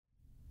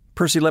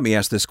Percy, let me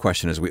ask this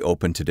question as we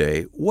open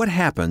today. What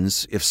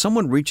happens if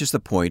someone reaches the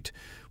point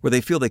where they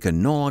feel they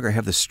can no longer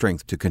have the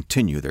strength to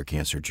continue their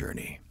cancer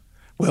journey?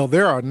 Well,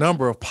 there are a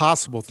number of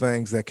possible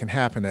things that can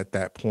happen at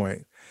that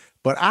point.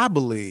 But I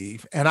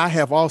believe, and I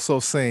have also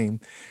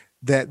seen,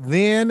 that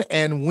then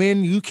and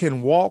when you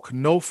can walk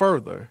no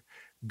further,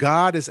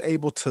 God is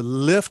able to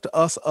lift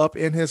us up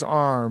in his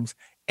arms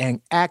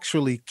and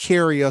actually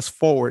carry us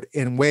forward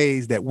in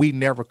ways that we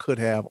never could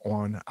have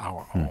on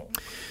our own.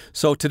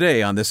 So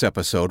today on this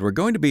episode, we're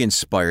going to be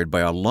inspired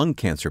by a lung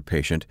cancer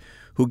patient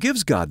who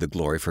gives God the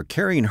glory for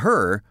carrying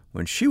her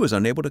when she was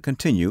unable to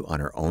continue on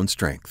her own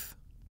strength.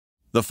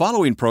 The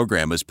following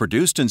program is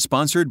produced and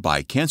sponsored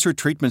by Cancer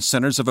Treatment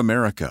Centers of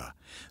America.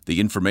 The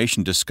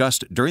information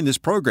discussed during this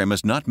program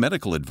is not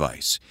medical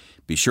advice.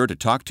 Be sure to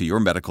talk to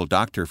your medical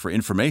doctor for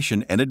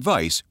information and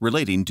advice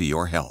relating to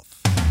your health.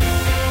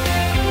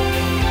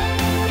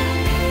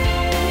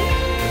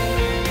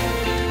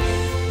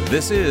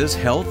 This is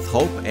Health,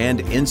 Hope, and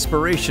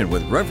Inspiration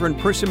with Reverend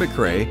Percy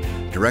McRae,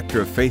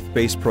 Director of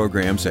Faith-Based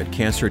Programs at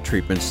Cancer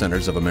Treatment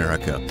Centers of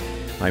America.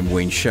 I'm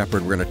Wayne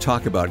Shepherd. We're going to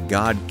talk about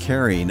God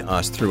carrying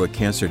us through a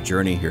cancer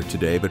journey here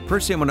today. But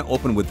Percy, I'm going to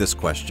open with this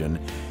question.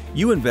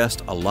 You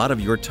invest a lot of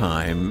your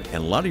time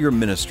and a lot of your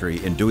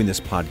ministry in doing this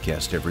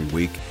podcast every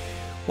week.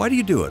 Why do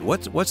you do it?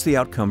 What's the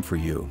outcome for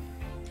you?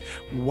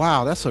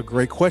 Wow, that's a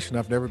great question.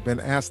 I've never been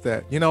asked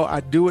that.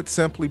 I do it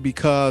simply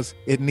because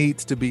it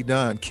needs to be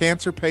done.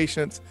 Cancer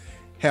patients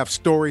have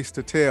stories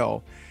to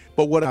tell.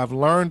 But what I've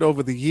learned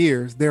over the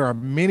years, there are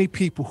many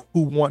people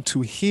who want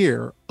to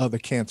hear other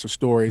cancer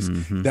stories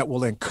that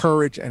will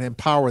encourage and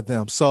empower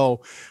them.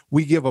 So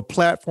we give a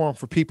platform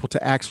for people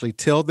to actually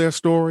tell their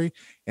story,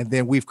 and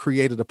then we've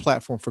created a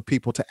platform for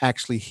people to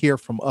actually hear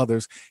from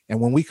others.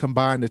 And when we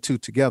combine the two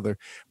together,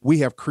 we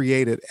have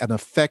created an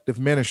effective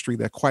ministry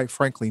that, quite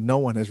frankly, no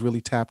one has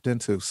really tapped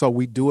into. So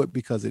we do it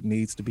because it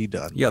needs to be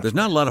done. Yeah, there's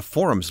not a lot of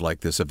forums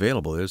like this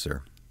available, is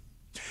there?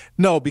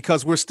 No,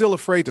 because we're still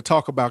afraid to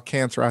talk about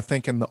cancer, I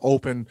think, in the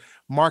open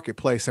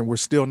marketplace, and we're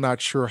still not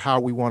sure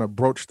how we want to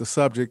broach the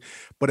subject.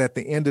 But at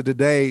the end of the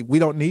day, we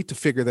don't need to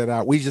figure that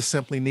out. We just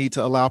simply need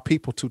to allow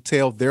people to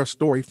tell their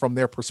story from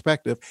their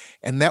perspective,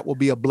 and that will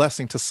be a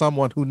blessing to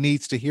someone who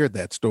needs to hear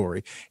that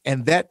story.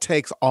 And that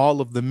takes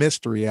all of the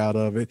mystery out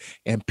of it,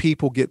 and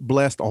people get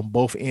blessed on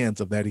both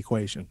ends of that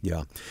equation.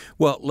 Yeah.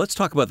 Well, let's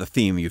talk about the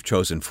theme you've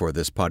chosen for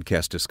this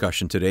podcast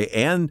discussion today,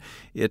 and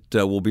it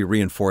will be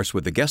reinforced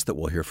with the guest that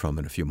we'll hear from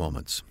in a few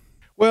moments.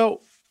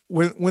 Well,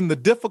 when the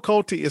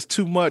difficulty is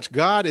too much,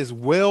 God is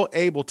well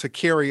able to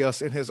carry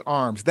us in his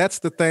arms. That's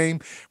the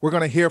thing. We're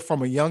going to hear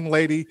from a young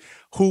lady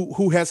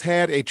who has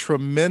had a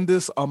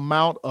tremendous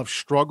amount of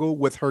struggle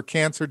with her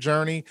cancer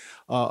journey,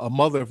 a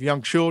mother of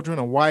young children,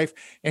 a wife,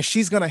 and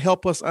she's going to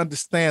help us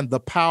understand the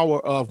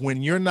power of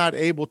when you're not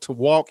able to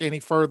walk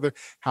any further,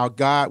 how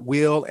God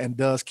will and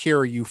does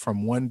carry you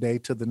from one day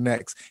to the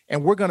next.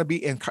 And we're going to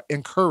be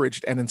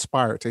encouraged and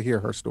inspired to hear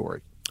her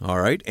story.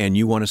 All right. And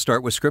you want to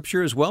start with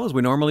Scripture as well, as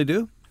we normally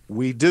do?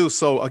 We do.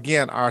 So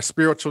again, our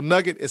spiritual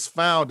nugget is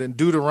found in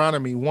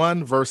Deuteronomy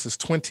 1, verses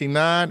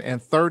 29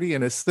 and 30,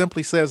 and it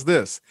simply says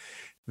this: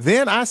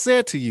 "Then I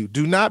said to you,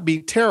 do not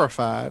be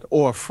terrified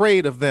or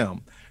afraid of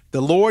them.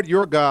 The Lord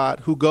your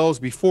God who goes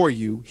before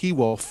you, he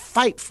will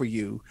fight for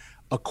you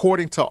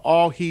according to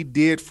all he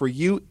did for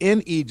you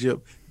in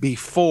Egypt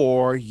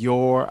before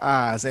your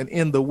eyes, and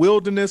in the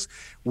wilderness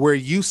where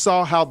you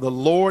saw how the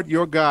Lord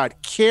your God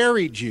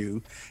carried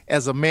you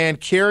as a man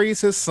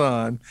carries his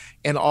son,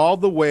 and all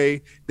the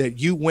way that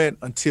you went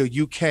until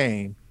you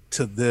came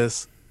to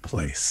this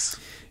place."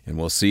 And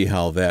we'll see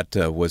how that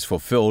was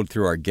fulfilled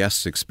through our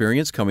guest's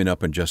experience coming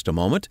up in just a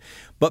moment.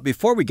 But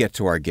before we get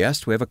to our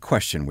guest, we have a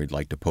question we'd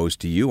like to pose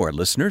to you, our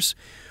listeners.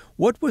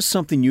 What was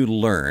something you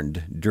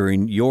learned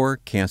during your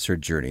cancer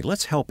journey?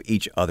 Let's help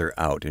each other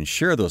out and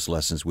share those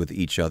lessons with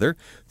each other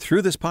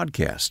through this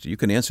podcast. You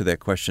can answer that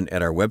question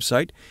at our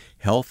website,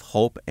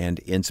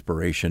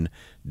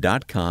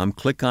 healthhopeandinspiration.com.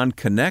 Click on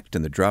Connect,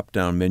 and the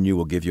drop-down menu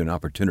will give you an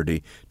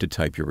opportunity to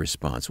type your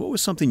response. What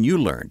was something you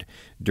learned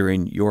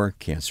during your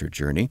cancer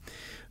journey?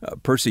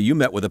 Percy, you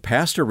met with a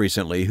pastor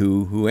recently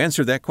who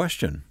answered that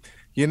question.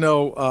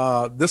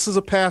 This is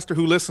a pastor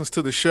who listens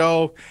to the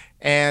show,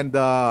 and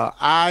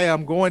I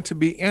am going to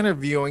be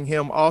interviewing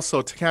him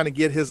also to kind of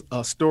get his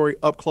story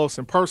up close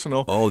and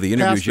personal. Oh, the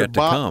interview's yet to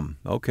come.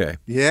 Okay.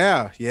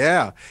 Yeah.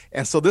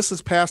 And so this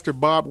is Pastor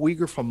Bob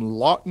Weger from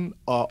Lawton,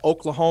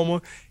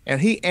 Oklahoma, and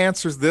he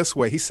answers this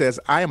way. He says,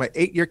 "I am an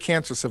 8-year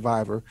cancer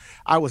survivor.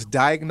 I was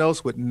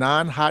diagnosed with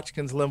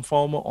non-Hodgkin's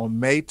lymphoma on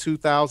May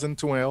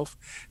 2012.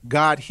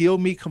 God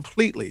healed me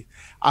completely.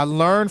 I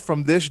learned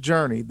from this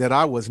journey that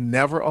I was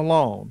never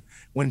alone.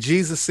 When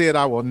Jesus said,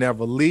 'I will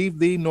never leave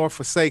thee nor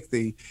forsake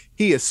thee,'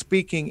 he is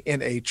speaking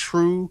in a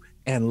true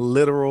and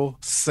literal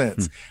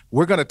sense."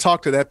 We're going to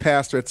talk to that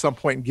pastor at some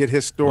point and get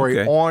his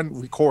story on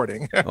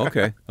recording.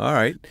 Okay. All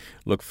right.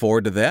 Look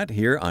forward to that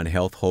here on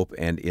Health, Hope,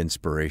 and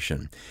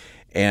Inspiration.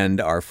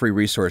 And our free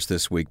resource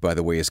this week, by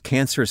the way, is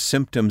Cancer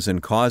Symptoms and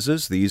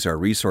Causes. These are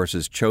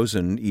resources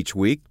chosen each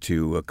week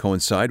to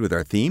coincide with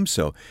our theme,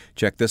 so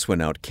check this one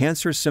out.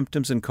 Cancer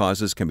Symptoms and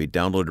Causes can be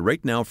downloaded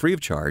right now free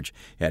of charge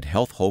at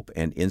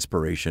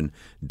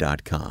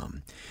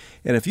healthhopeandinspiration.com.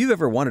 And if you've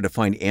ever wanted to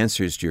find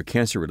answers to your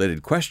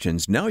cancer-related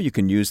questions, now you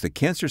can use the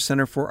Cancer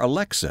Center for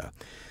Alexa.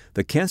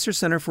 The Cancer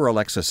Center for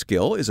Alexa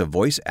skill is a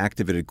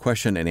voice-activated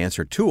question and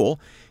answer tool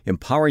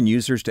empowering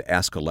users to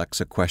ask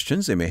Alexa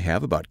questions they may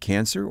have about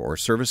cancer or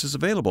services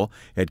available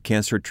at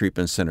Cancer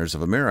Treatment Centers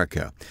of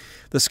America.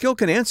 The skill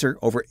can answer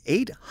over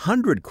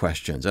 800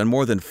 questions on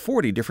more than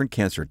 40 different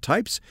cancer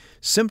types,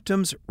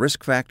 symptoms,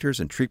 risk factors,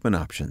 and treatment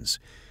options.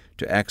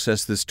 To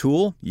access this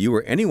tool, you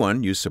or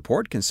anyone you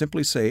support can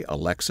simply say,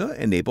 "Alexa,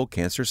 enable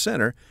Cancer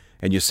Center,"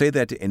 and you say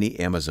that to any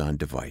Amazon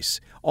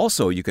device.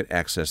 Also, you can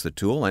access the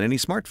tool on any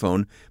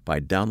smartphone by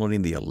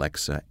downloading the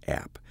Alexa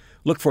app.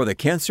 Look for the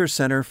Cancer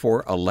Center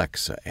for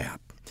Alexa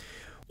app.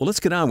 Well, let's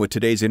get on with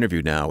today's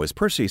interview now as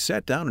Percy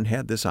sat down and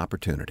had this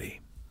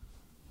opportunity.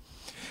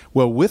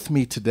 Well, with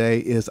me today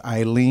is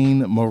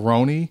Eileen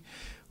Maroney,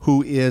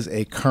 who is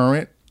a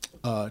current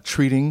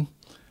treating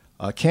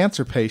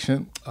cancer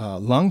patient,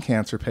 lung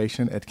cancer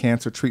patient at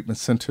Cancer Treatment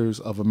Centers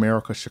of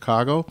America,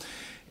 Chicago,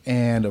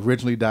 and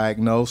originally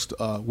diagnosed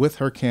with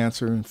her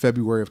cancer in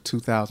February of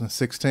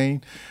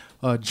 2016.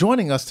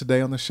 Joining us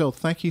today on the show,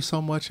 thank you so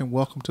much and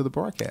welcome to the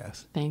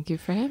broadcast. Thank you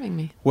for having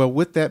me. Well,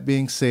 with that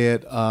being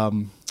said,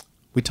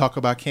 we talk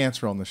about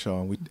cancer on the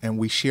show, and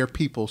we share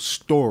people's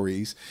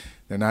stories.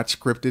 They're not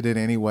scripted in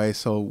any way,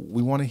 so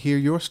we want to hear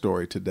your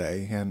story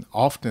today. And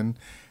often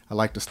I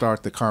like to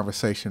start the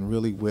conversation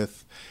really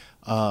with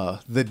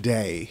the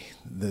day,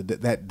 the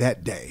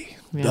day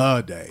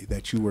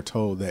that you were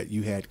told that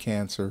you had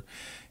cancer.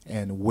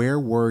 And where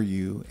were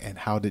you and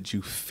how did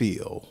you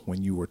feel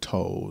when you were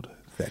told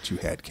that you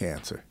had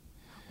cancer?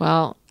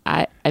 Well,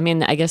 I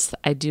mean, I guess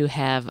I do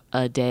have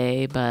a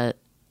day, but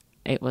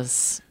it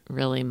was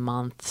really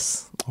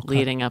months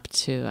leading up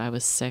to I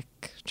was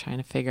sick, trying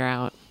to figure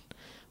out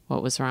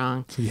what was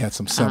wrong. So you had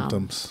some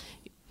symptoms.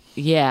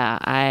 Yeah,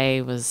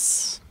 I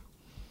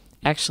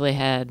actually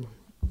had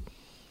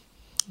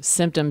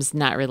symptoms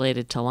not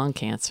related to lung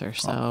cancer.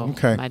 So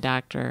my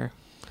doctor,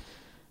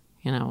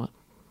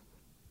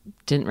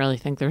 didn't really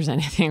think there was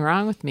anything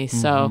wrong with me.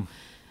 So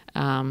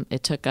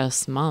it took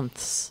us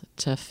months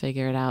to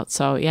figure it out.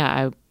 So yeah,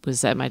 I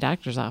was at my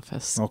doctor's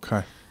office.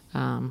 Okay.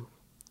 And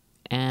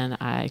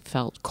I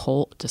felt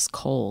cold. So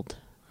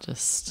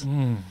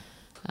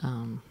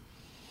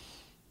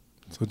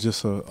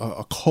just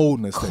a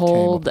coldness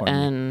cold that came upon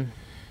and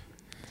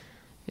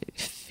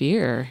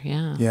fear.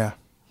 Yeah. Yeah.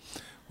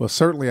 Well,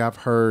 certainly I've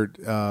heard,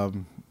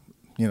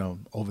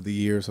 over the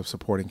years of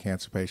supporting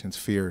cancer patients,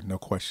 fear, no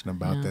question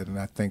about that. And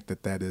I think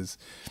that is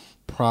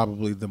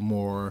probably the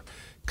more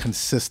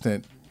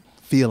consistent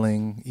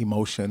feeling,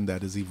 emotion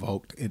that is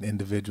evoked in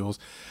individuals.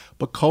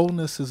 But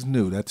coldness is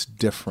new. That's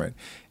different.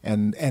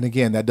 And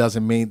again, that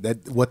doesn't mean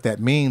that what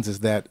that means is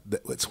that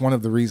it's one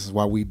of the reasons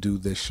why we do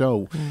this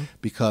show,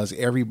 because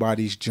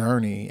everybody's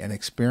journey and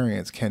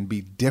experience can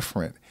be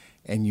different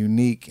and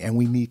unique, and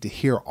we need to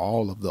hear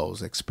all of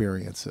those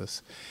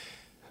experiences.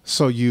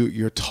 So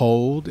you're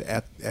told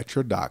at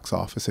your doc's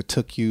office. It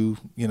took you,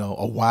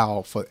 a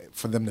while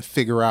for them to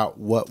figure out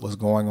what was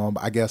going on.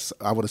 I guess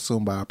I would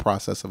assume by a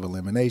process of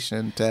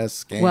elimination, tests,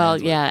 scans. Well,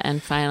 yeah,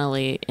 and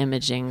finally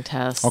imaging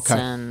tests. Okay.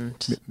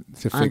 And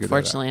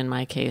unfortunately, in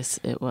my case,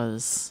 it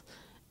was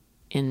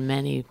in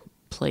many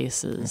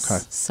places.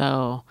 Okay.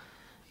 So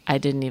I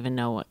didn't even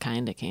know what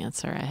kind of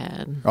cancer I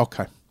had.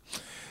 Okay.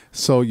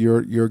 So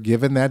you're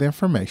given that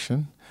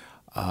information.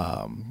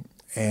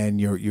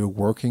 And you're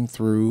working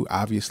through,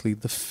 obviously,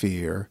 the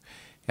fear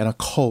and a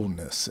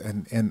coldness,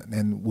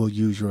 and we'll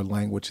use your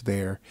language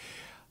there.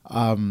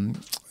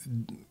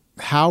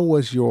 How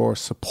was your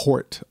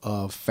support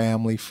of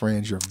family,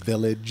 friends, your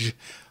village?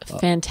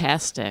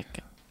 Fantastic.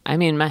 I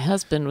mean, my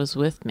husband was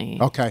with me.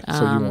 Okay,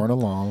 so you weren't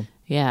alone.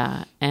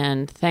 Yeah,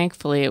 and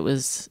thankfully it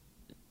was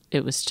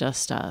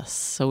just us,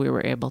 so we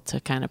were able to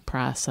kind of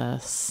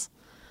process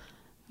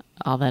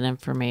all that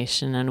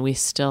information, and we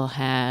still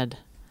had...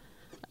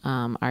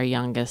 our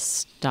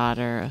youngest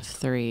daughter of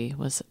 3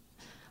 was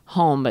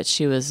home, but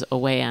she was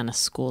away on a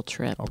school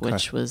trip,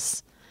 which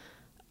was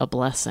a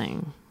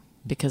blessing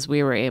because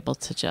we were able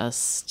to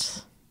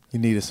just... You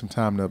needed some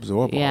time to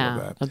absorb all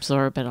of that.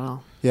 Absorb it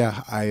all.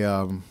 Yeah,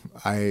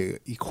 I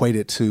equate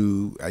it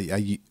to,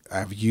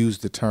 I've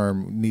used the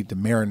term need to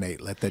marinate,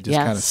 let that just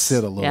kind of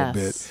sit a little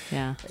bit.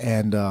 Yeah.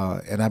 And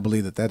I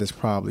believe that is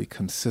probably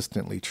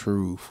consistently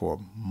true for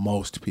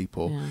most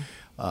people. Yeah.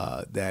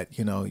 That,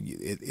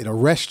 it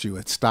arrests you,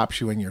 it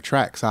stops you in your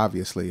tracks,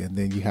 obviously, and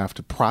then you have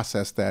to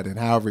process that, and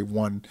however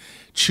one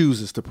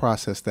chooses to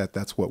process that,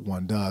 that's what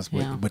one does.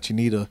 But you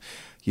need a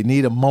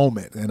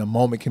moment, and a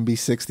moment can be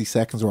 60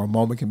 seconds, or a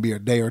moment can be a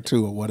day or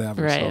two, or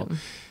whatever. Right. So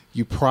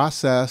you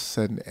process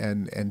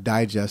and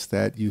digest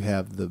that. You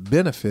have the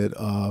benefit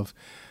of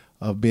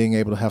being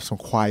able to have some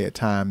quiet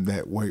time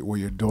where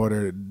your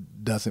daughter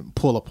doesn't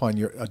pull upon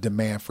a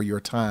demand for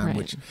your time, right.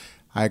 which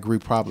I agree.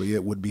 Probably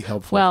it would be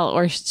helpful. Well,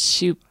 or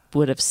she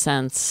would have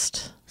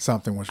sensed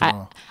something was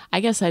wrong. I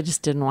guess I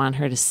just didn't want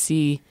her to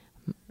see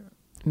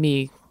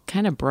me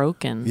kind of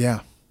broken.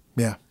 Yeah.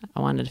 I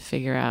wanted to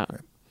figure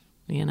out,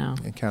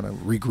 and kind of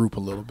regroup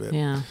a little bit.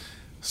 Yeah.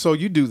 So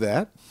you do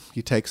that.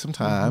 You take some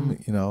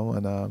time,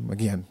 and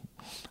again,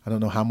 I don't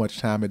know how much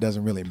time. It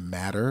doesn't really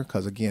matter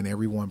because, again,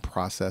 everyone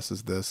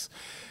processes this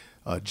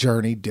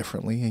journey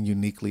differently and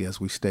uniquely,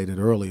 as we stated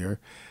earlier.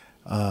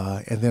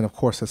 And then, of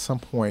course, at some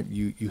point,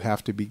 you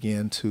have to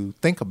begin to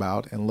think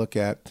about and look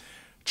at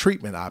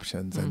treatment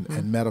options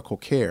and medical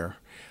care.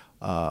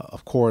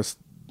 Of course,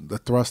 the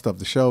thrust of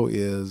the show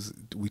is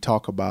we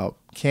talk about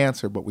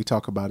cancer, but we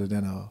talk about it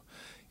in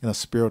a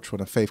spiritual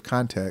and a faith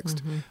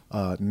context,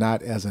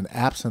 not as an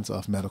absence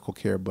of medical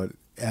care, but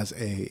as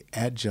a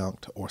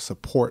adjunct or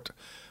support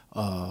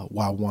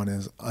while one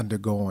is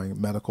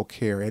undergoing medical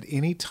care. At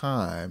any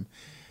time,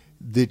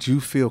 did you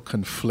feel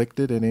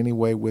conflicted in any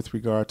way with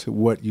regard to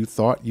what you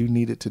thought you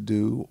needed to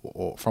do,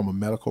 or from a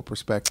medical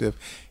perspective,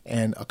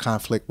 and a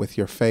conflict with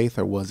your faith,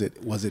 or was it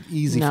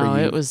easy for you? No,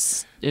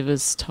 it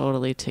was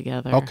totally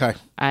together. Okay.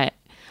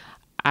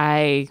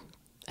 I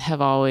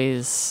have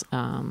always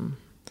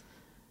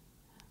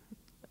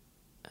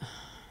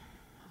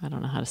I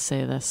don't know how to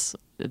say this.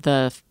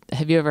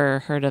 Have you ever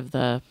heard of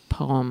the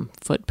poem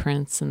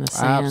Footprints in the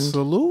Sand?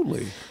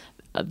 Absolutely.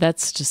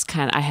 That's just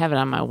kind of, I have it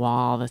on my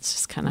wall. That's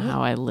just kind of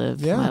how I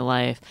live my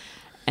life.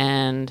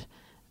 And,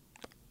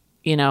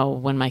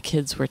 when my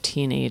kids were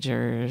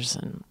teenagers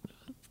and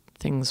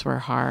things were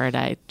hard,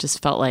 I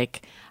just felt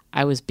like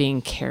I was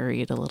being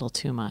carried a little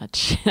too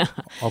much.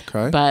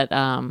 Okay. But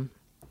then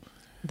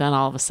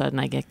all of a sudden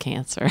I get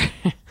cancer.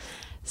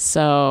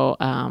 So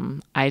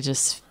I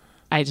just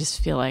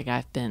feel like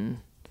I've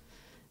been,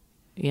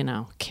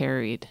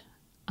 carried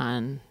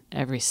on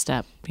every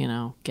step,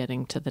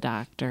 getting to the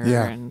doctor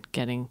and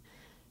getting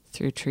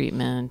through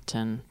treatment.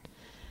 And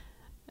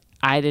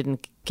I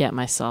didn't get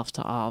myself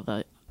to all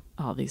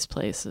these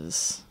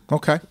places.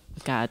 Okay.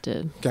 God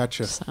did.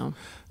 Gotcha.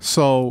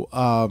 So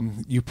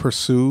you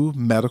pursue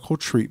medical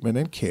treatment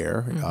and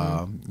care,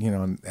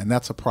 and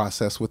that's a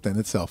process within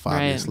itself,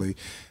 obviously.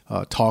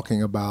 Right.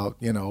 Talking about,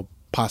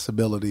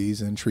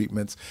 possibilities and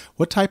treatments.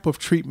 What type of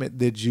treatment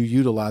did you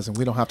utilize? And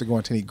we don't have to go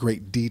into any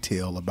great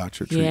detail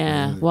about your treatment.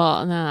 Yeah,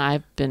 well, no,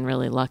 I've been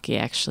really lucky,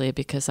 actually,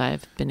 because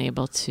I've been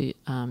able to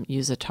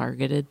use a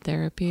targeted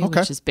therapy,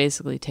 which is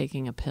basically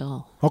taking a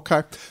pill.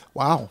 Okay.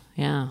 Wow.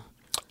 Yeah.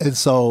 And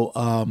so,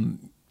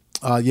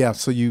 so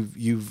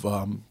you've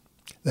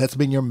that's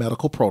been your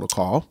medical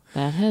protocol.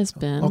 That has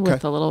been,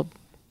 with a little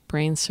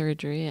brain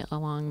surgery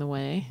along the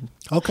way.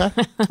 Okay.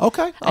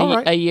 Okay. All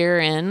right. A year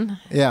in.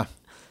 Yeah.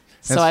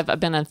 So I've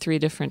been on 3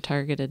 different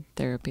targeted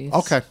therapies.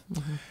 Okay.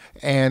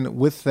 And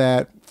with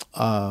that,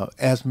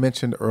 as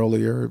mentioned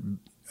earlier,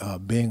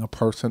 being a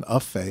person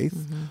of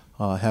faith,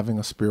 having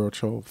a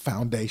spiritual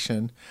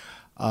foundation,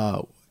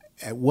 at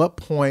what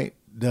point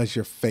does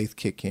your faith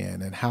kick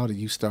in, and how do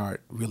you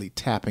start really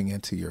tapping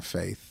into your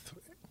faith?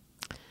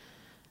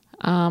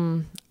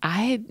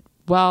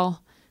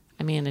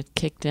 It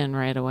kicked in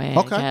right away,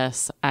 Okay. I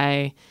guess.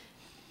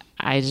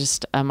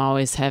 I'm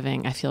always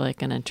having, I feel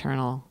like, an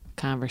internal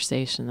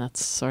conversation.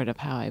 That's sort of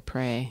how I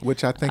pray.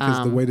 Which I think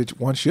is the way that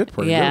one should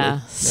pray. Yeah.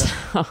 Really.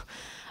 So,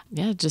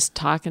 just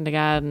talking to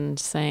God and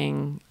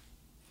saying,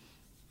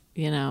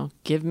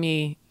 give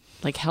me,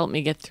 help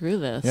me get through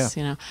this.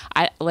 Yeah.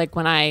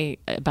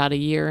 About a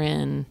year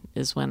in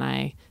is when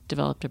I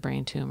developed a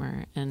brain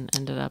tumor and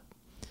ended up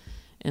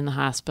in the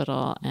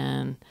hospital.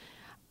 And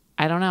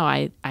I don't know,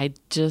 I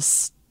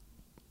just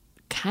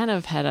kind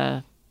of had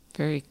a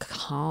very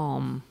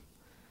calm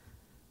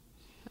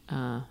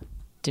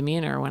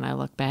demeanor when I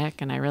look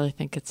back, and I really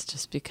think it's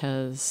just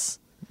because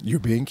you're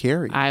being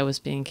carried. I was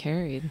being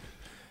carried.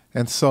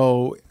 And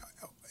so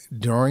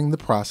during the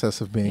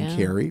process of being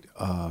carried,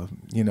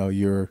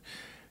 you're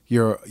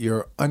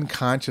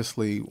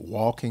unconsciously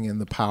walking in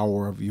the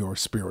power of your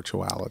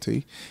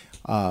spirituality.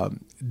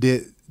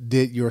 Did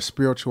your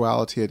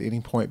spirituality at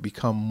any point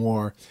become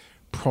more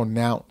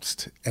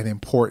pronounced and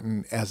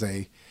important as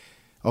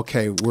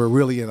we're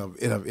really in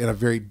a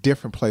very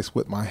different place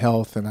with my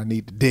health, and I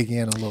need to dig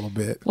in a little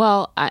bit?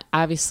 Well,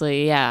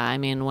 obviously, yeah.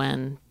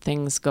 When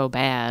things go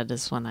bad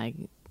is when I,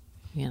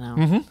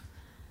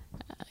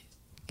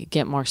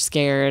 get more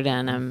scared,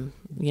 and I'm,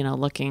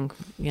 looking,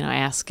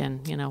 asking,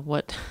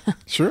 what.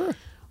 Sure.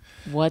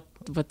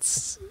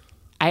 What's.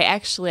 I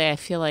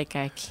feel like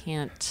I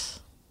can't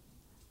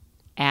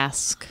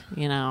ask,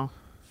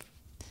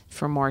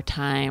 for more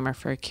time or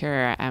for a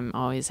cure. I'm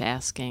always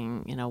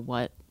asking,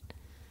 what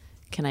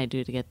can I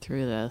do to get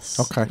through this?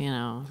 Okay.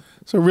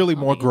 So really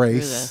more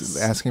grace,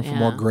 asking for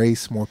more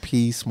grace, more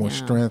peace, more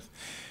strength.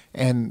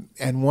 And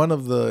one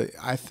of the,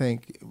 I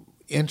think,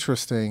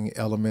 interesting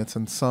elements,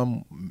 and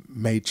some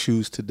may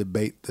choose to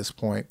debate this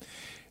point,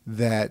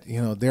 that,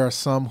 there are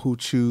some who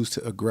choose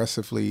to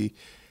aggressively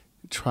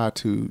try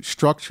to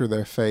structure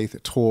their faith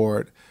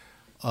toward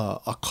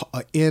a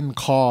end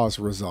cause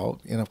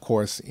result. And of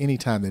course,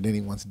 anytime that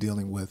anyone's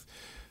dealing with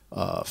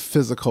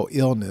physical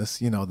illness,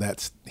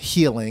 that's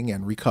healing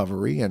and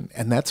recovery, and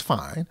that's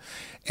fine.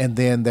 And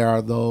then there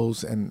are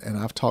those, and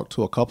I've talked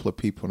to a couple of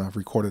people, and I've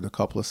recorded a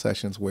couple of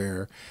sessions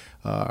where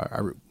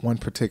one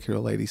particular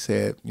lady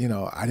said,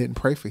 I didn't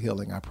pray for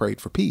healing, I prayed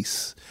for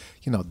peace.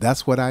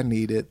 That's what I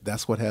needed.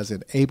 That's what has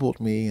enabled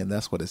me, and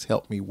that's what has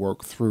helped me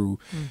work through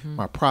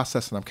my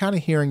process. And I'm kind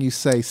of hearing you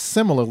say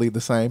similarly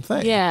the same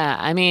thing. Yeah,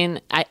 I mean,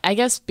 I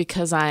guess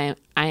because I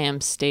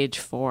am stage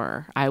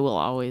 4, I will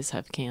always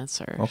have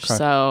cancer. Okay.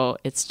 So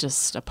it's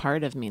just a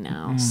part of me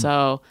now.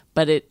 So,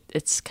 but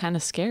it's kind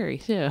of scary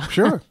too.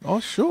 Sure. Oh,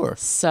 sure.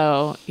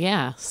 So,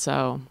 yeah.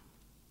 So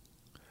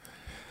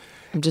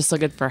I'm just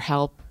looking for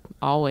help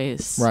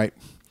always. Right.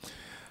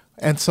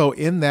 And so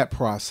in that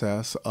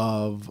process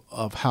of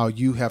how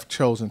you have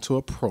chosen to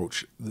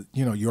approach,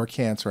 your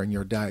cancer and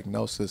your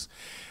diagnosis,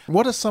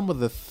 what are some of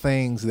the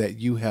things that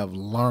you have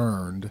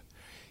learned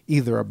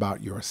either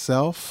about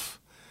yourself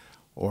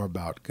or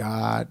about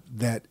God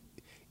that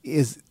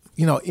is,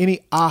 any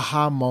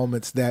aha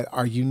moments that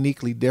are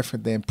uniquely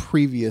different than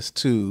previous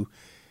to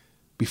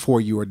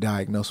before you were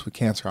diagnosed with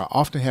cancer? I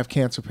often have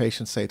cancer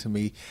patients say to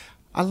me,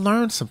 I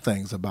learned some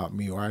things about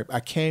me, or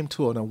I came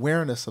to an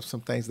awareness of some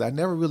things that I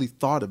never really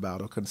thought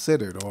about or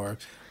considered or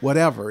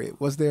whatever.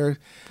 Was there?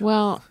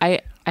 Well,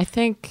 I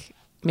think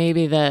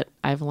maybe that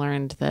I've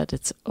learned that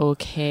it's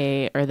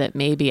okay, or that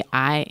maybe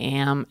I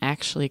am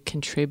actually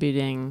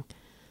contributing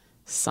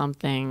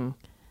something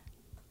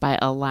by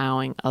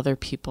allowing other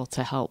people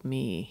to help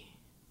me,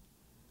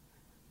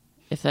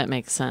 if that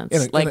makes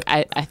sense.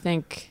 I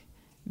think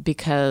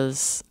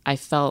because I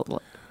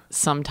felt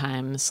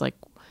sometimes like,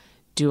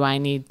 do I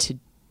need to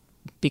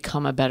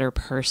become a better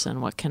person?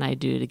 What can I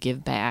do to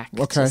give back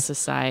to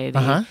society?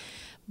 Uh-huh.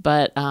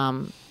 But,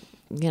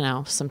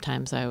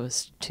 sometimes I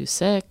was too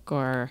sick,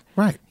 or,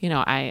 right.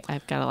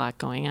 I've got a lot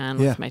going on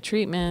with my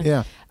treatment.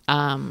 Yeah.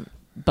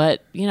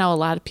 But, a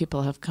lot of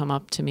people have come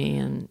up to me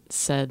and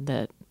said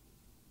that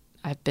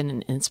I've been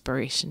an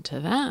inspiration to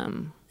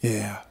them.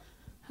 Yeah.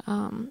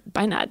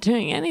 By not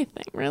doing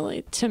anything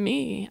really to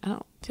me. I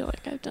don't feel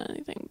like I've done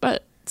anything,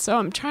 but so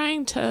I'm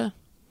trying to,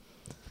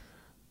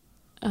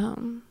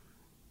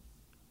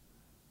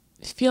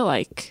 feel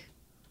like,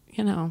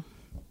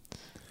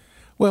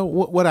 well,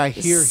 what I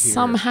hear here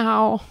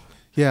somehow,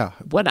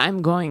 what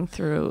I'm going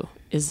through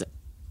is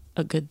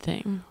a good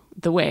thing.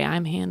 The way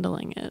I'm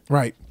handling it,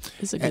 right,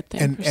 is a good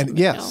thing. And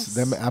yes,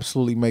 that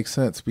absolutely makes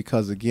sense,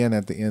 because again,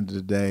 at the end of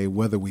the day,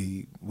 whether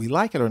we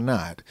like it or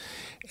not,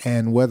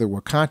 and whether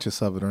we're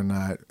conscious of it or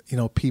not,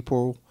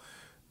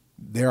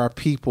 there are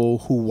people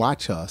who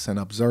watch us and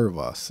observe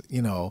us,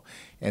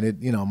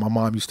 and my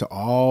mom used to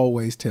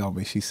always tell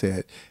me, she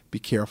said, be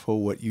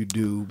careful what you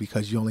do,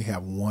 because you only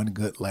have one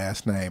good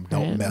last name.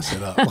 Don't mess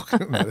it up.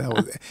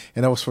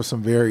 that was for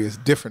some various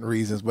different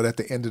reasons. But at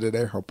the end of the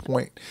day, her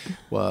point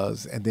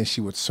was, and then she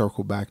would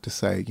circle back to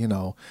say,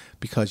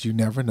 because you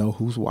never know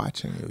who's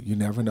watching you. You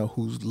never know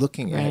who's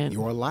looking at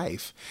your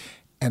life.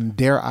 And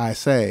dare I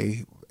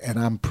say, and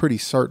I'm pretty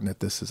certain that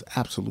this is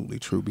absolutely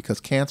true,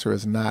 because cancer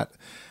is not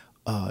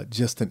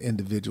just an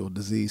individual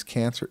disease.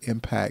 Cancer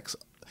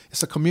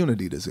it's a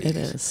community disease. It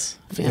is.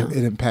 Yeah.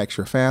 It impacts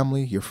your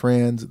family, your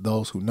friends,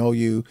 those who know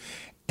you,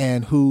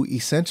 and who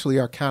essentially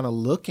are kind of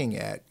looking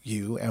at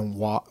you and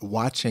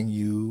watching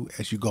you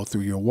as you go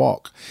through your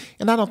walk.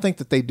 And I don't think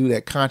that they do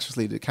that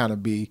consciously to kind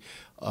of be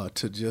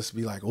to just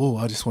be like, oh,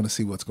 I just want to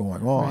see what's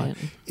going on. Right.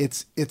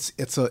 It's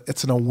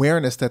an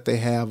awareness that they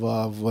have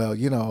of,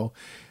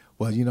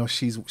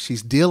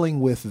 she's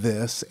dealing with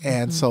this,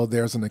 and so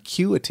there's an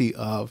acuity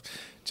of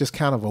just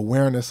kind of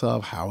awareness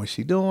of how is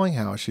she doing,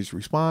 how is she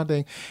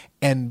responding,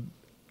 and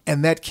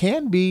that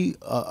can be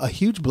a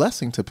huge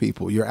blessing to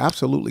people. You're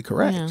absolutely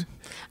correct. Yeah.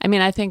 I mean,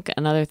 I think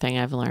another thing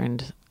I've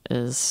learned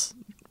is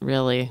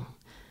really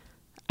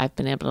I've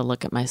been able to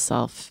look at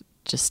myself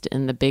just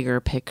in the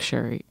bigger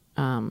picture.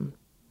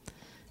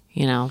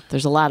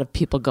 There's a lot of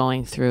people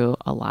going through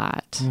a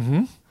lot,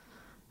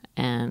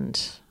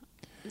 and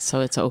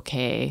so it's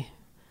okay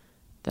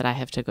that I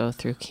have to go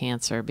through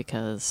cancer,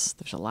 because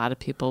there's a lot of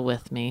people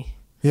with me.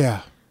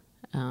 Yeah.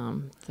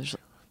 There's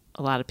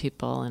a lot of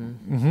people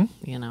in,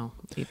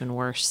 even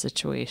worse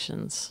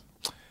situations.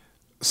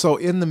 So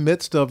in the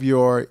midst of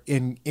your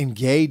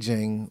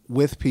engaging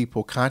with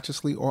people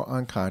consciously or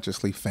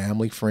unconsciously,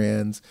 family,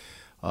 friends,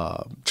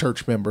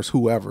 church members,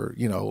 whoever,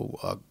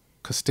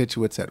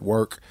 constituents at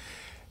work,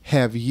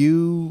 have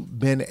you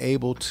been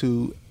able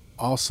to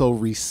also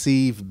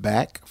receive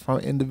back from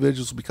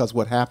individuals? Because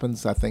what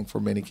happens, I think, for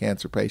many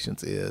cancer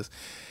patients is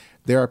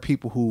there are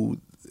people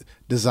who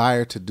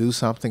desire to do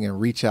something and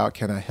reach out.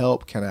 Can I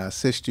help? Can I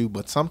assist you?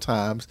 But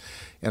sometimes,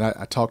 and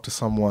I talked to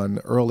someone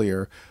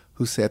earlier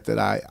who said that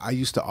I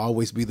used to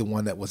always be the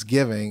one that was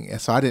giving,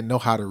 and so I didn't know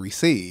how to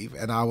receive,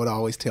 and I would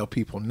always tell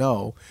people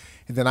no.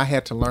 And then I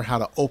had to learn how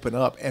to open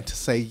up and to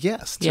say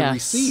yes to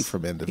receive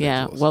from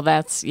individuals. Yeah, well,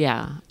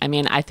 I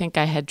mean, I think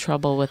I had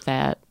trouble with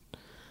that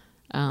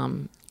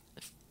in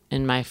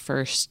my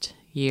first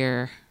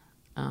year.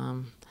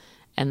 And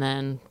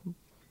then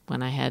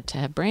when I had to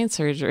have brain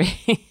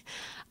surgery,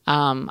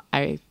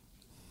 I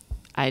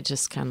I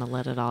just kind of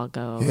let it all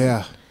go.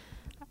 Yeah.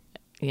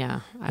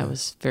 Yeah. I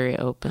was very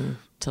open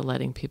to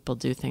letting people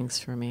do things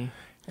for me.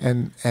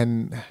 And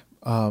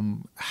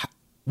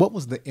what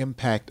was the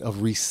impact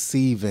of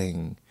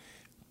receiving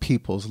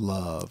people's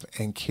love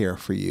and care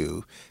for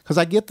you? Because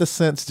I get the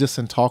sense just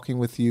in talking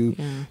with you,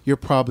 you're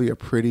probably a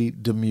pretty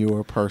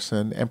demure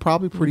person and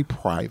probably pretty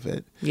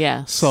private.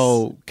 Yes.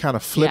 So kind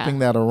of flipping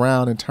that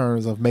around in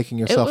terms of making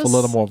yourself a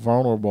little more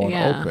vulnerable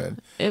and open.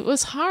 It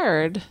was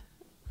hard,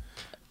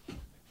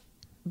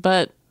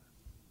 but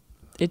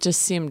it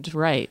just seemed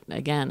right.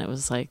 Again, it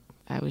was like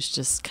I was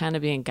just kind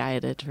of being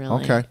guided,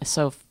 really. Okay.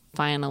 So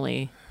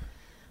finally,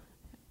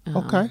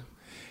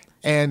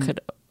 and could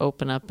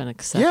open up and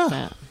accept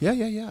that.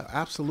 Yeah,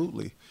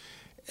 absolutely.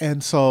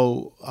 And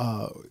so,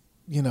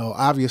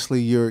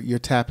 obviously you're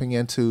tapping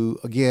into,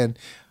 again,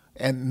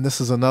 and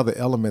this is another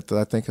element that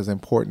I think is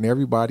important.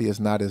 Everybody is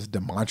not as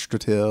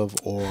demonstrative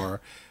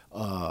or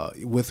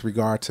with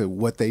regard to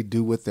what they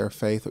do with their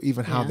faith or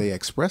even how they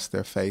express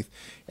their faith.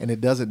 And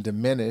it doesn't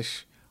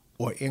diminish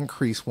or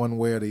increase one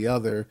way or the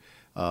other.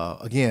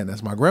 Again,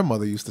 as my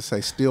grandmother used to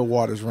say, still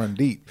waters run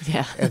deep.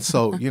 Yeah. And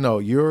so,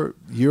 you're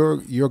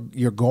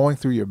going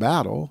through your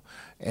battle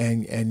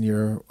and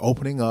you're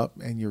opening up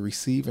and you're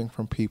receiving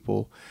from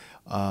people.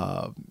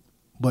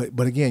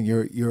 But again,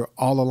 you're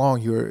all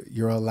along,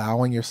 you're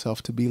allowing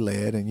yourself to be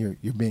led and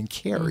you're being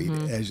carried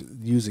as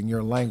using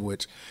your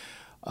language.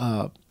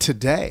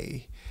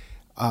 Today,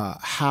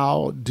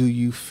 how do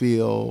you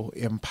feel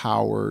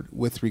empowered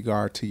with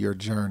regard to your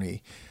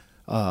journey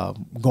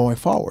going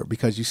forward,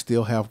 because you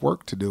still have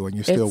work to do and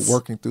you're still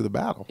working through the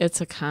battle?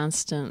 It's a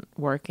constant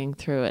working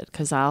through it,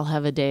 because I'll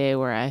have a day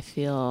where I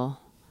feel,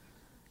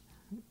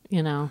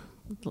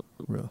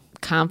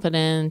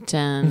 confident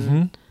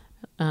and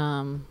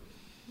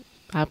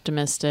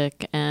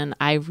optimistic, and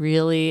I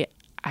really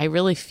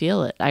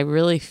feel it. I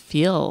really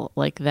feel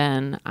like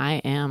then I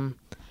am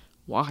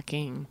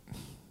walking,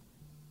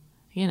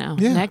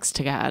 next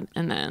to God,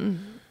 and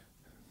then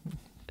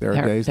there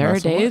are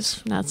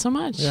days not so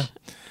much. Yeah.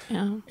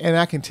 Yeah. And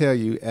I can tell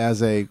you,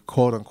 as a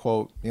quote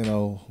unquote,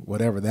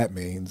 whatever that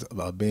means,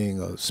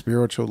 being a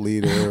spiritual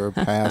leader,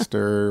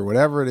 pastor,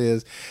 whatever it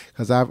is,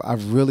 because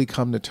I've really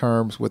come to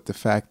terms with the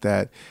fact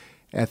that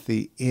at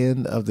the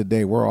end of the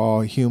day, we're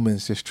all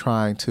humans just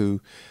trying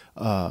to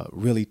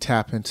really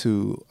tap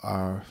into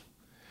our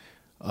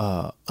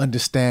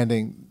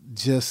understanding,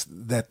 just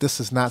that this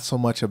is not so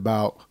much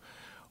about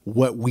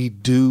what we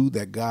do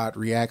that God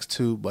reacts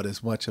to, but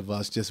as much of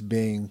us just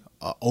being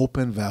an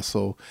open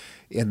vessel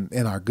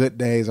in our good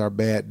days, our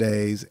bad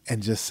days,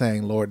 and just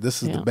saying, Lord,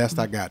 this is the best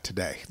I got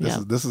today.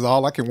 This is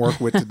all I can work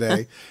with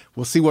today.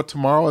 We'll see what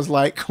tomorrow is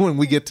like when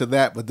we get to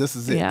that, but this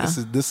is it. Yeah.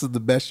 This is the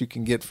best you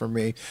can get from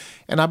me.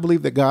 And I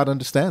believe that God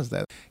understands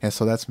that. And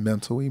so that's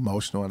mental,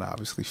 emotional, and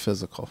obviously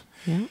physical.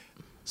 Yeah.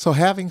 So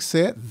having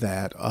said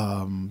that,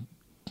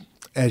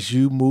 as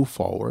you move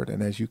forward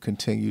and as you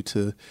continue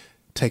to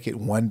take it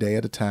one day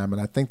at a time, and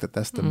I think that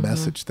that's the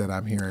message that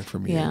I'm hearing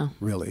from you,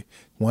 really.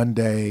 One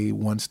day,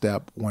 one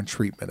step, one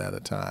treatment at a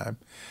time.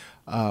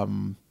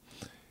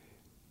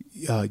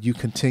 You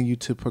continue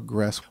to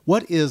progress.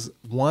 What is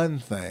one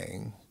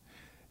thing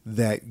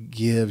that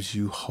gives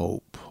you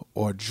hope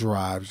or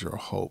drives your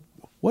hope?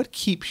 What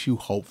keeps you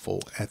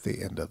hopeful at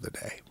the end of the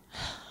day?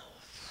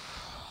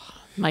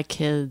 My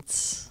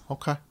kids.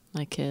 Okay.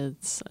 My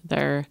kids.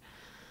 They're,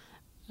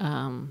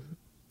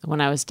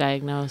 when I was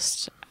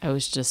diagnosed, I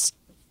was just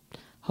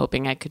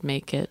hoping I could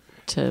make it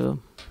to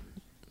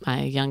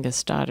my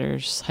youngest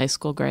daughter's high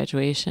school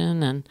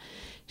graduation, and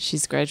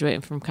she's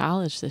graduating from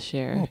college this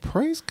year. Oh,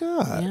 praise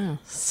God. Yeah.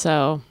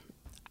 So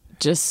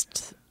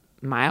just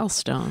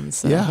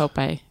milestones that I hope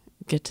I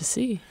get to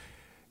see.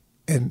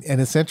 And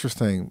it's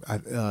interesting.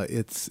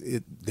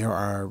 There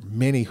are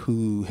many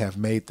who have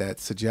made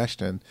that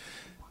suggestion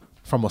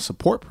from a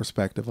support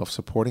perspective of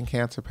supporting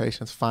cancer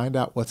patients. Find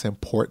out what's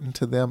important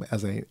to them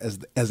as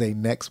a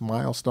next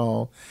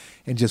milestone,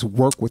 and just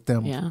work with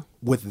them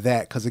with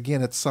that. Because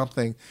again, it's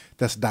something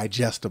that's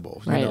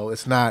digestible. Right.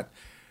 It's not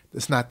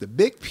the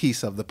big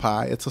piece of the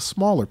pie. It's a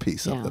smaller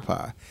piece of the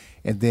pie,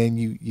 and then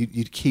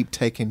you keep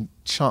taking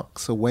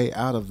chunks away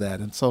out of that.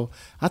 And so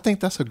I think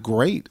that's a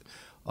great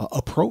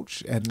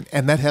approach, and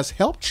that has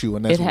helped you.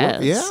 And that's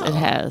it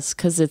has,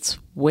 because it's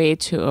way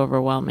too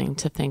overwhelming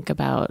to think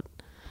about.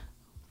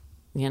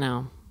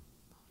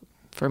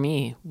 For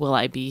me, will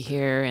I be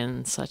here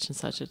in such and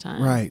such a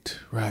time?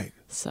 Right.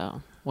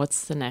 So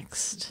what's the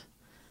next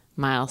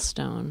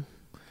milestone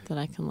that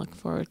I can look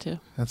forward to?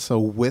 And so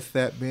with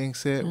that being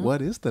said,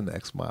 what is the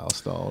next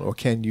milestone? Or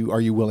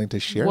are you willing to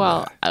share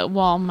that?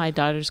 Well, my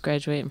daughter's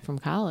graduating from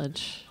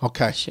college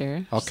this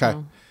year. Okay.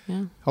 So,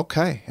 yeah.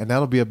 Okay. And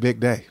that'll be a big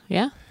day.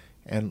 Yeah.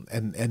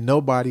 And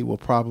nobody will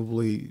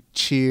probably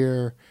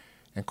cheer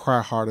and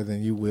cry harder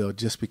than you will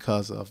just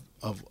because of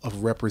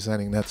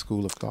representing that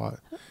school of thought.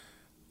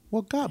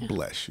 Well, God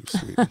bless you,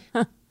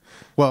 sweetie.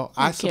 Well,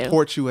 I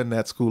support you in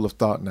that school of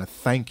thought, and I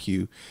thank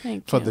you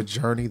for the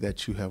journey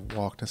that you have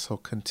walked. And so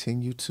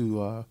continue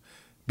to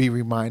be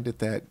reminded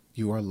that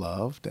you are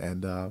loved,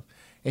 and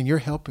And you're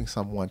helping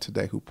someone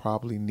today who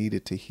probably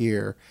needed to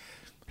hear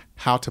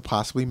how to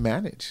possibly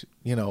manage,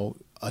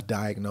 a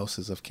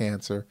diagnosis of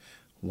cancer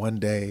one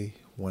day,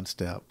 one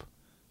step,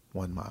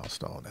 one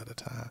milestone at a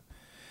time.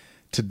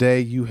 Today,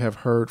 you have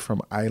heard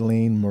from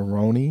Eileen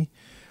Maroney,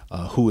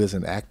 who is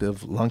an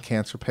active lung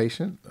cancer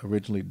patient,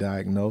 originally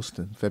diagnosed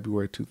in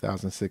February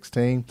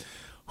 2016,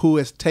 who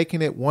has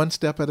taken it one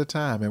step at a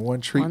time and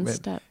one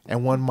treatment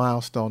and one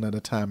milestone at a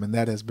time. And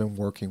that has been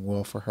working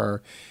well for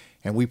her.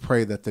 And we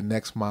pray that the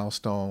next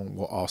milestone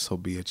will also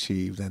be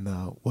achieved. And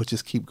we'll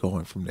just keep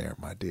going from there,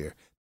 my dear.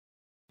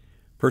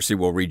 Percy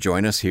will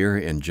rejoin us here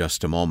in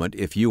just a moment.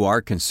 If you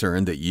are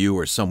concerned that you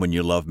or someone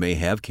you love may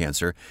have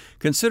cancer,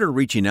 consider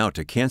reaching out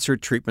to Cancer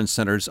Treatment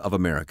Centers of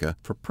America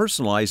for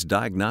personalized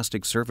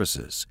diagnostic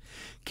services.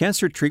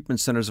 Cancer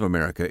Treatment Centers of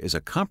America is a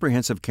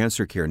comprehensive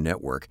cancer care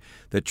network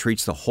that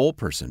treats the whole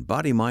person,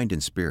 body, mind,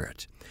 and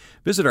spirit.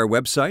 Visit our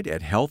website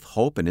at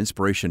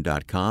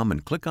healthhopeandinspiration.com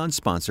and click on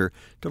Sponsor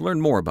to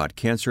learn more about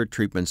Cancer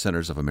Treatment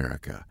Centers of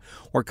America.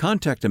 Or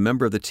contact a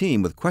member of the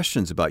team with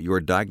questions about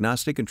your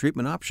diagnostic and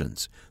treatment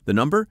options. The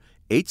number,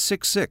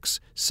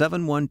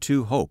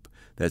 866-712-HOPE.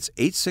 That's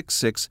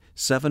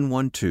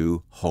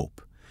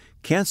 866-712-HOPE.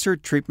 Cancer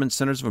Treatment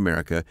Centers of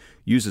America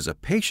uses a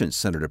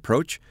patient-centered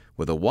approach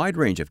with a wide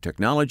range of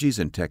technologies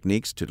and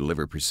techniques to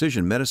deliver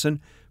precision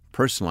medicine,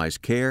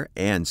 personalized care,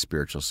 and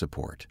spiritual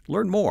support.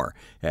 Learn more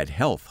at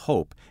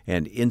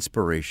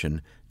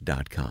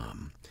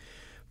healthhopeandinspiration.com.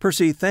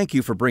 Percy, thank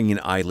you for bringing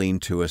Eileen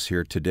to us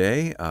here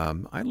today.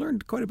 I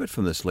learned quite a bit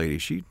from this lady.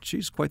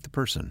 She's quite the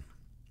person.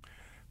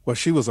 Well,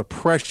 she was a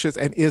precious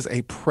and is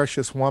a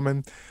precious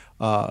woman.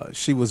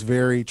 She was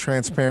very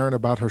transparent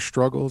about her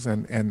struggles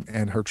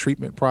and her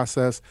treatment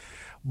process.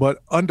 But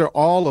under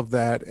all of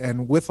that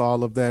and with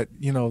all of that,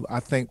 I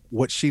think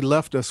what she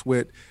left us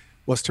with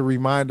was to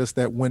remind us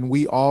that when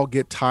we all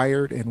get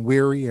tired and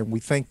weary and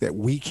we think that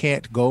we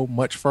can't go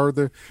much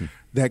further,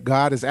 that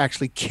God is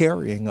actually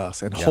carrying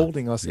us and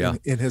holding us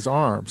in his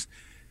arms.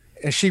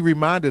 And she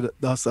reminded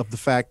us of the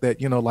fact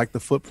that, like the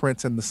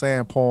footprints in the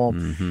sand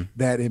poem,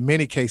 that in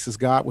many cases,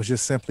 God was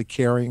just simply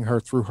carrying her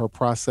through her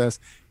process.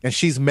 And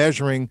she's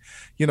measuring,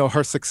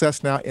 her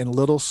success now in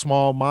little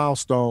small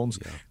milestones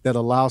that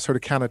allows her to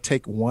kind of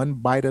take one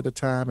bite at a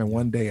time and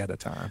one day at a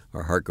time.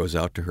 Our heart goes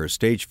out to her.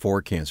 Stage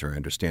 4 cancer, I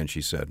understand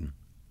she said.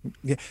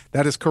 Yeah,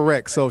 that is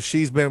correct. So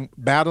she's been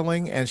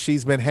battling and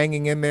she's been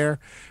hanging in there.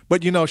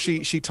 But,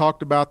 she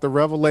talked about the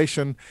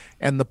revelation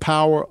and the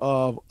power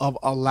of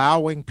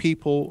allowing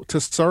people to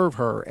serve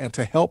her and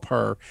to help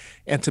her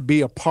and to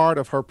be a part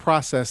of her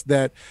process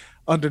that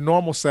under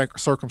normal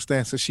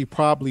circumstances, she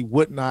probably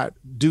would not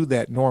do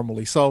that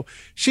normally. So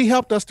she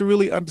helped us to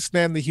really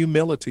understand the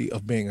humility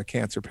of being a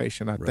cancer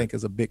patient, I think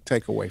is a big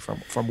takeaway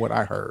from what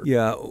I heard.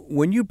 Yeah.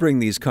 When you bring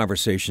these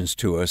conversations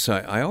to us,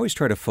 I always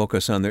try to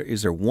focus on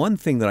is there one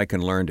thing that I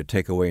can learn to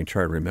take away and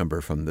try to remember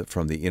from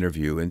the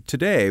interview? And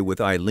today with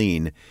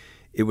Eileen,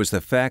 it was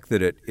the fact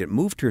that it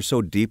moved her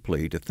so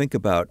deeply to think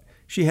about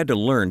she had to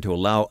learn to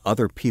allow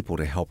other people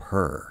to help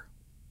her.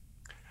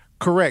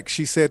 Correct.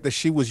 She said that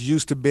she was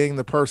used to being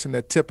the person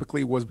that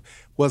typically was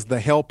the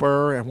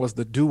helper and was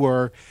the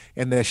doer,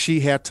 and that she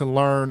had to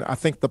learn, I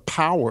think, the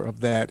power of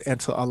that and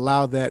to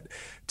allow that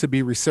to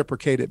be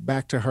reciprocated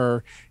back to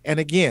her. And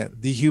again,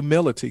 the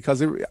humility,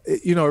 because it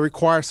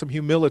requires some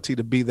humility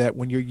to be that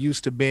when you're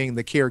used to being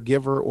the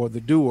caregiver or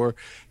the doer,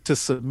 to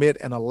submit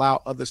and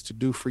allow others to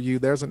do for you.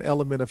 There's an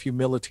element of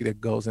humility that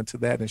goes into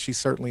that, and she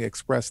certainly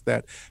expressed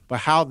that,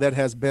 but how that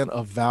has been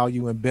of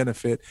value and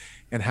benefit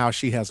and how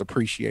she has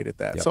appreciated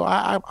that. Yep. So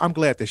I'm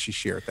glad that she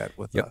shared that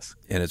with us.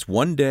 And it's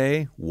one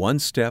day, one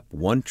step,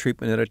 one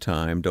treatment at a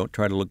time. Don't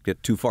try to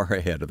get too far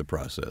ahead of the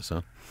process,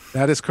 huh?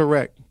 That is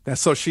correct.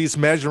 So she's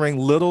measuring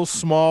little,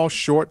 small,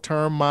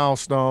 short-term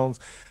milestones,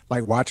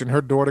 like watching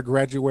her daughter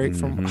graduate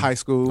from high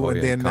school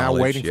then college, now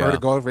waiting for her to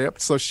go over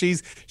it. So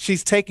she's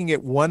taking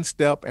it one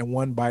step and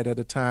one bite at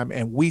a time,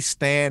 and we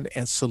stand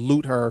and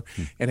salute her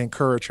and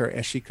encourage her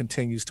as she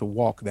continues to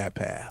walk that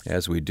path.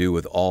 As we do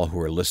with all who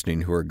are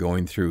listening who are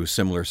going through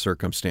similar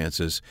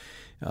circumstances.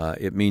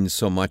 It means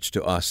so much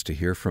to us to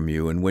hear from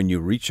you. And when you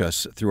reach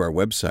us through our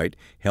website,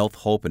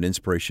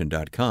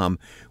 healthhopeandinspiration.com,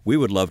 we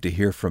would love to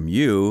hear from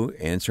you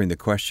answering the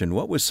question,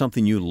 what was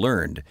something you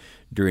learned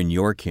during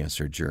your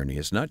cancer journey?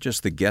 It's not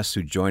just the guests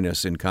who join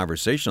us in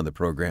conversation on the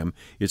program,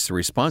 it's the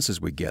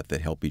responses we get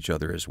that help each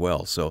other as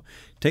well. So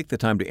take the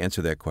time to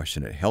answer that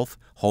question at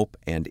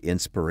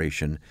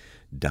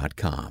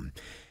healthhopeandinspiration.com.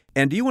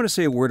 And do you want to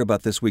say a word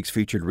about this week's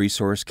featured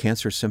resource,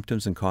 Cancer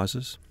Symptoms and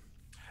Causes?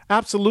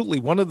 Absolutely.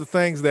 One of the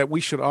things that we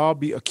should all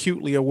be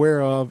acutely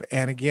aware of,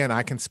 and again,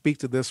 I can speak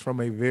to this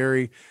from a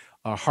very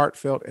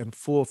heartfelt and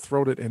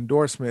full-throated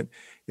endorsement,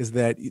 is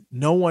that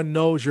no one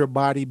knows your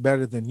body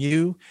better than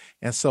you.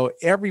 And so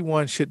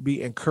everyone should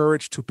be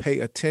encouraged to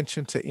pay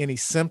attention to any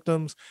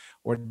symptoms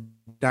or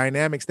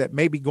dynamics that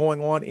may be going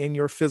on in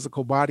your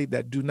physical body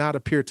that do not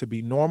appear to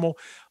be normal.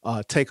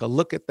 Take a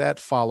look at that,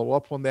 follow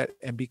up on that,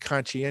 and be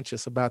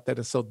conscientious about that.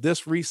 And so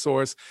this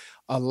resource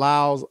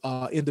allows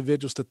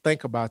individuals to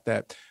think about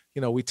that.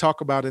 We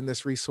talk about in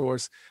this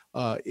resource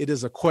It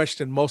is a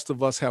question most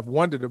of us have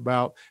wondered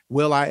about.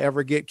 Will I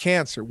ever get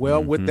cancer?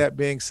 Well, with that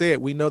being said,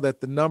 we know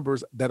that the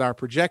numbers that are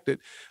projected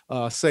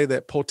say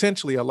that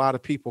potentially a lot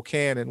of people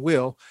can and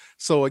will.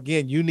 So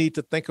again, you need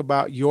to think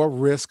about your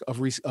risk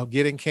of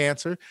getting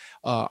cancer.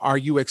 Are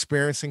you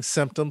experiencing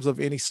symptoms of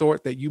any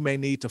sort that you may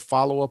need to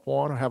follow up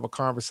on or have a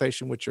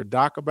conversation with your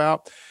doc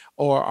about?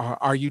 Or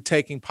are you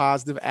taking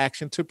positive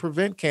action to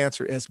prevent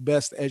cancer as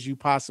best as you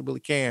possibly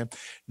can?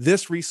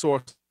 This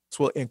resource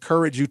will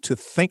encourage you to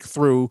think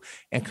through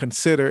and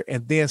consider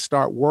and then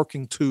start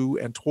working to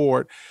and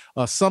toward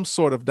some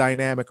sort of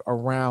dynamic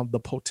around the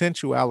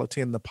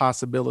potentiality and the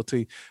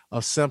possibility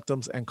of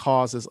symptoms and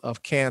causes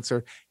of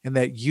cancer, and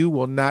that you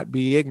will not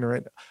be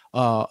ignorant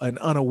and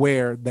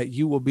unaware, that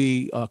you will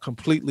be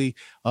completely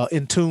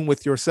in tune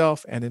with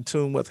yourself and in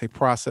tune with a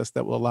process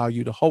that will allow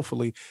you to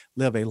hopefully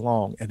live a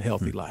long and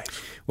healthy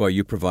life. Well,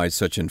 you provide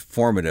such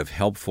informative,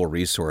 helpful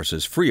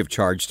resources free of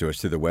charge to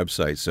us through the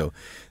website. So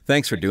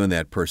thanks for doing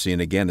that, Percy.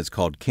 And again, it's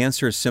called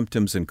Cancer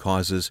Symptoms and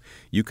Causes.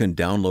 You can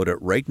download it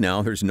right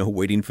now. There's no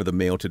waiting for the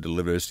mail to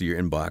deliver this to your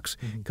inbox.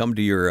 Come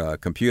to your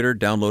computer,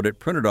 download it,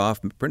 print it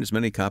off, print as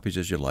many copies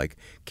as you like.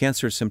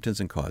 Cancer Symptoms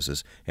and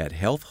Causes at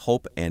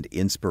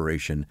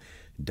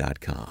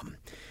healthhopeandinspiration.com.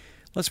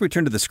 Let's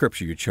return to the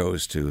scripture you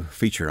chose to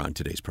feature on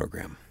today's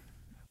program.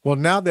 Well,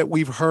 now that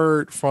we've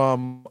heard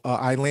from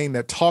Eileen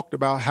that talked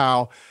about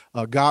how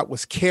God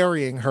was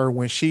carrying her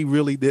when she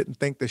really didn't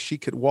think that she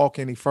could walk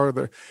any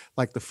further,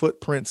 like the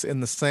footprints in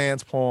the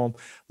sands poem,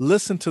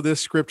 listen to this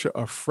scripture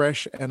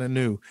afresh and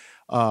anew.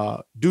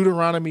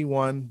 Deuteronomy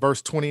 1,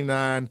 verse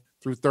 29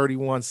 through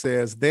 31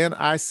 says, "Then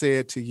I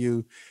said to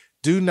you,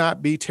 do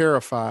not be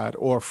terrified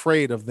or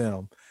afraid of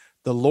them.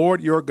 The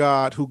Lord your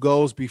God who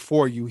goes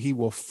before you, he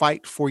will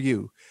fight for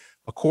you,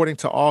 according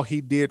to all he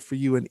did for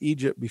you in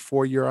Egypt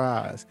before your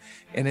eyes,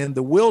 and in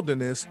the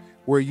wilderness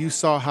where you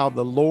saw how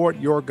the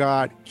Lord your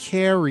God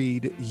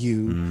carried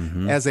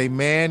you as a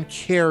man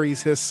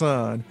carries his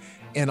son,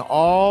 in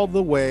all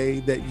the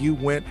way that you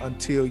went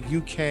until you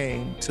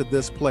came to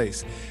this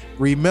place."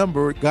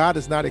 Remember, God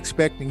is not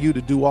expecting you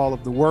to do all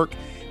of the work.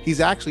 He's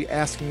actually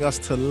asking us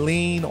to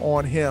lean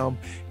on him,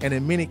 and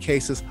in many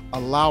cases,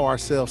 allow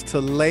ourselves to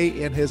lay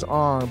in his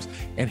arms,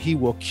 and he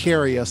will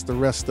carry us the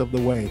rest of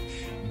the way.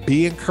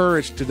 Be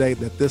encouraged today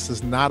that this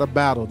is not a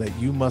battle that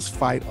you must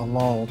fight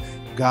alone.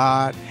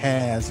 God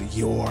has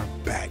your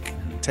back.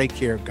 Take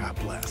care. God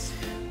bless.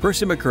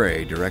 Percy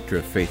McRae, Director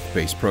of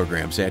Faith-Based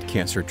Programs at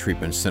Cancer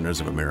Treatment Centers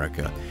of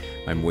America.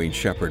 I'm Wayne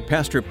Shepherd.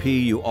 Pastor P,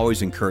 you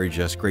always encourage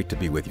us. Great to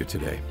be with you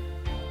today.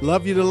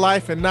 Love you to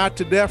life and not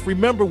to death.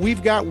 Remember,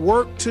 we've got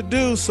work to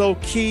do, so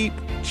keep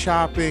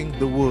chopping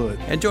the wood.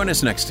 And join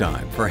us next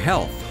time for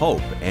Health,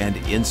 Hope, and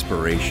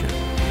Inspiration.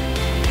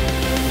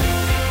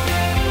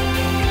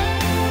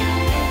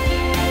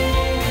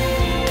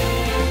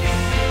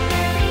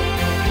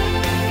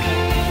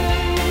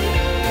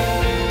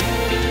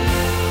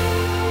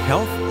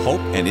 Health,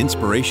 Hope, and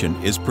Inspiration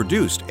is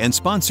produced and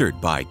sponsored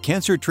by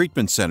Cancer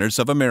Treatment Centers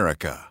of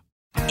America.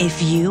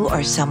 If you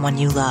or someone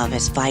you love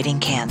is fighting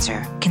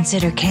cancer,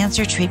 consider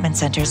Cancer Treatment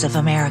Centers of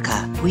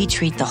America. We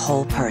treat the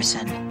whole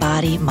person,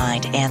 body,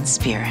 mind, and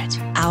spirit.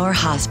 Our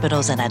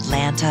hospitals in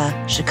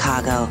Atlanta,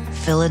 Chicago,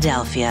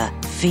 Philadelphia,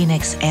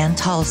 Phoenix, and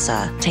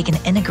Tulsa take an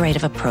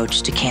integrative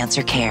approach to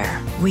cancer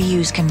care. We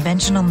use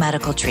conventional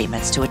medical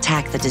treatments to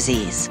attack the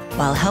disease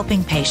while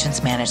helping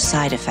patients manage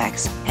side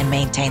effects and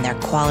maintain their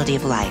quality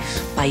of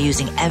life by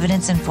using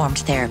evidence-informed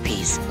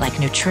therapies like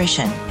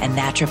nutrition and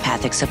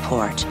naturopathic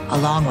support,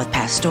 along with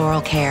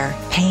pastoral care,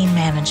 pain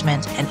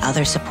management, and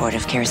other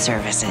supportive care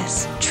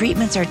services.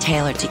 Treatments are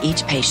tailored to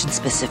each patient's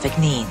specific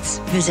needs.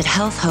 Visit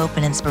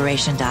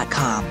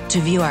healthhopeandinspiration.com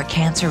to view our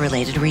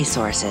cancer-related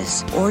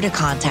resources or to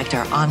contact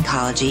our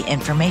oncology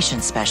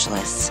information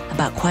specialists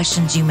about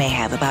questions you may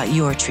have about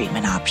your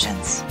treatment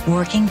options.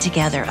 Working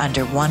together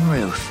under one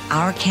roof,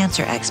 our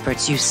cancer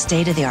experts use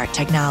state-of-the-art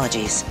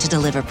technologies to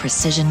deliver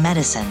precision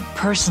medicine,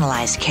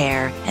 personalized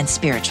care, and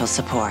spiritual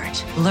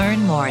support.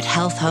 Learn more at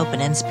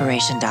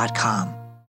healthhopeandinspiration.com.